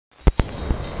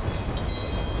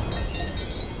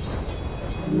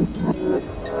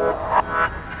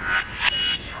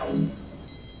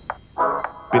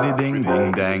Bidi ding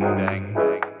ding ding,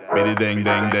 bidi ding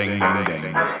ding ding ding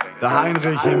ding. Der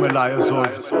Heinrich Himalaya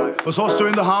sagt, was hast du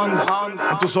in der Hand?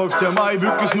 Und du sagst, ja mei,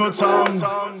 Wückis nur Zam.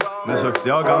 Und er sagt,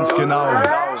 ja ganz genau,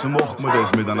 so macht man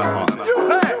das mit einer Hand.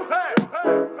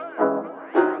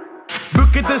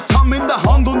 Wücke das Zam in der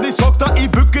Hand und ich sag da,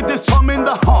 ich wücke das Zam in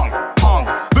der Hand.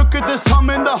 Wücke das Zam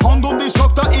in der Hand und ich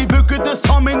sag da, ich wücke das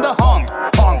Zam in der Hand.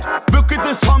 Wücke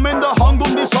das Zam in der Hand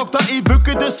und ich sag da, ich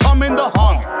wücke das Zam in der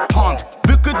Hand.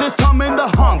 Wücke das Zam in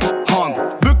der Hand.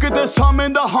 Wücke das Zam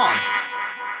in der Hand.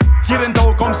 Jeden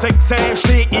Tag um 6 Uhr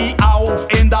steh ich auf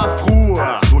in der Früh.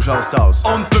 So schaust aus.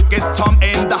 Und Wückis Zam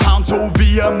in der Hand, so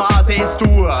wie man das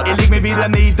tut. Ich leg mich wieder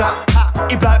nieder,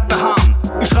 ich bleib daheim.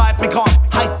 Ich schreib mich krank,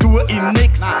 heut tu ich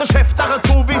nix. Der Chef der hat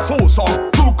sowieso sagt,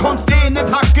 du kannst eh nicht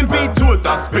hacken, wie du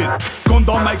das bist. Kommt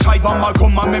an mal gescheit, wann mal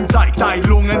kommt man mit dem Zeig. Dein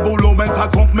Lungenvolumen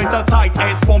verkommt mit der Zeit.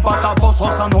 Es bombert der Boss,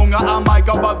 hast dann Hunger am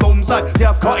Mike, aber dumm sein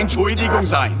darf keine Entschuldigung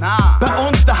sein. Bei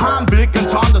uns daheim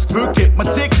wirken's anders gewürgt.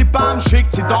 Man zieht die Bahn,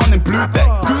 schickt sie dann in Blüte.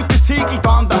 Gütesiegel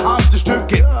dann daheim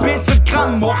zerstückelt. Bis ein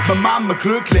Gramm macht man Mama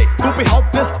glücklich. Du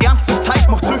behauptest ernst, das Zeug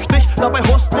macht süchtig. Dabei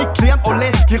hast nicht gelernt,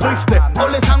 alles Gerüchte.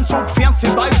 Alle sind so gefährdet,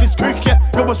 in Teufels Küche.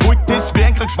 Ja, was sollt das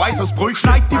werden? Krieg Schweißausbrüche.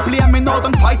 Schneid die Bläme noch,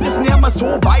 dann fällt es nicht mehr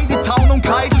so. Weide, Zaun und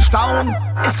Kreidel stauen.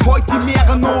 Es gefällt dir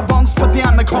mehr noch, wenn's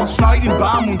verdernen kannst. Schneid den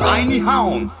Baum und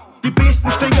reinhauen. Die besten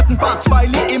stängerten Batz,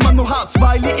 weil ich immer noch hat's,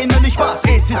 weil ich innerlich was.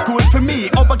 Es ist gut für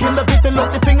mich, aber Kinder, bitte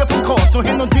lasst die Finger vom Cross. Nur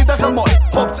hin und wieder einmal,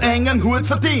 habt's engen Hut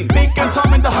verdient. Dicken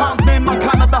Zam in der Hand, nimm man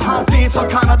keiner der Hand. Das hat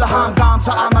keiner der Hand, ganz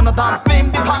an einer Dampf.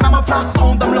 Nimm die Panama Pflanzen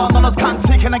und am London als krank.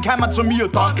 Sie können keiner zu mir,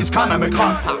 dann ist keiner mehr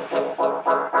krank.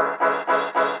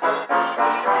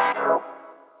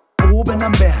 Oben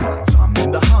am Berg, Zam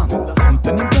in der Hand.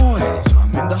 Unten im Boy,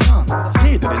 Zam in der Hand.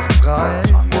 Jeder ist frei,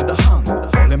 Zam in der Hand.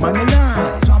 Alle meine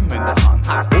Leid, Zam in der Hand.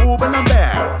 Oben am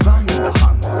Berg, Zam in der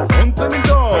Hand. Unten im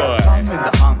Boy, Zam in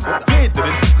der Hand. Jeder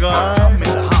ist frei, Zam in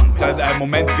der Hand.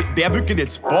 Moment, wer wückt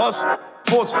jetzt was?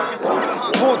 Furz,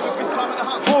 Furz, Furz,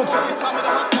 Furz, Furz,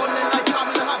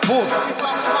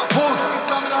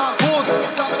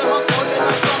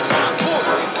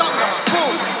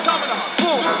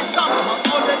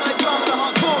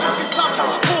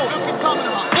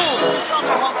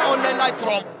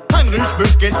 Heinrich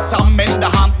Wückis Zam in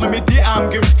der Hand, nur mit dir am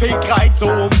Gipfel kreuz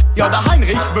um. Ja, der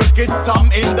Heinrich Wückis Zam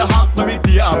in der Hand, nur mit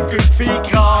dir am Gipfel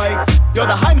kreuz. Ja,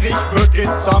 der Heinrich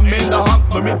Wückis Zam in der Hand,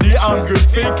 nur mit dir am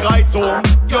Gipfel kreuz um.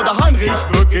 Ja, der Heinrich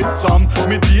Wückis Zam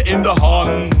mit dir in der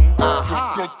Hand.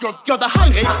 Ja, der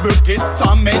Heinrich Wückis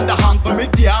Zam in der Hand, nur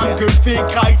mit dir am Gipfel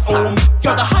kreuz um.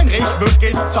 Ja, der Heinrich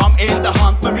Wückis Zam in der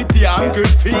Hand, nur mit dir am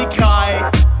Gipfel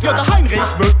kreuz. Ja, der Heinrich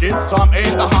Wückis Zam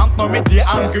in der Hand, nur mit dir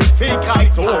am Gipfel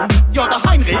kreuz um. Ja, der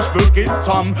Heinrich Wückis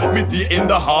Zam mit dir in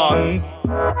der Hand.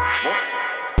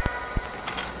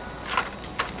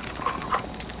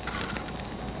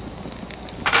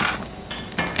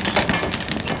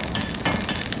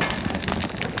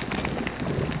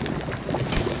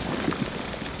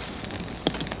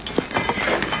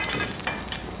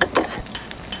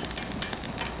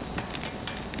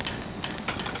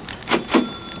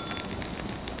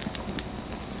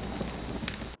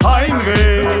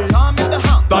 Heinrich,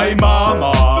 dein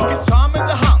Mama,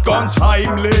 ganz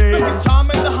heimlich,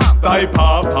 dein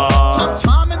Papa,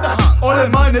 alle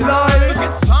meine Leid,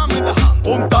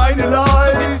 und deine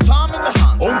Leid,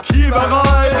 und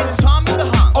Kieberei,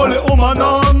 alle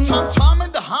umeinander, Zam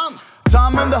in der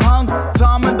Hand,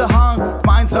 Zam in der Hand,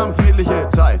 gemeinsam gemütliche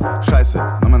Zeit. Scheiße,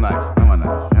 nochmal nein,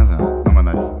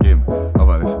 geben,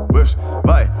 aber das ist wurscht,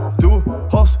 weil du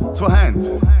hast zwei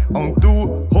Hände und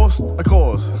du hast ein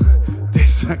Groß. Das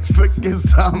ist ein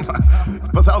Wückis Zam.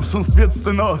 Pass auf, sonst wird's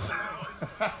zu nass.